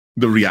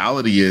The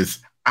reality is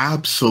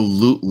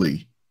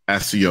absolutely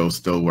SEO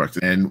still works.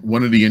 And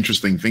one of the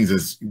interesting things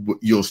is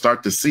you'll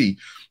start to see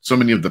so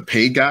many of the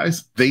paid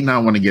guys, they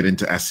now want to get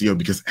into SEO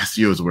because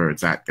SEO is where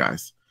it's at,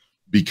 guys.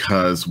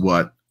 Because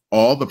what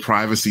all the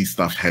privacy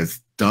stuff has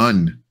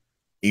done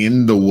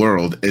in the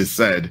world is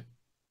said,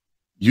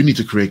 you need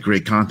to create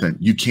great content.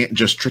 You can't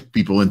just trick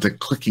people into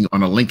clicking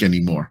on a link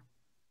anymore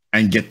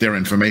and get their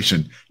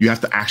information. You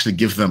have to actually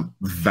give them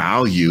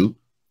value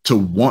to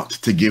want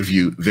to give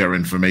you their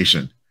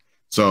information.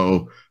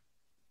 So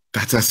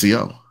that's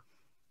SEO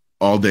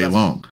all day long.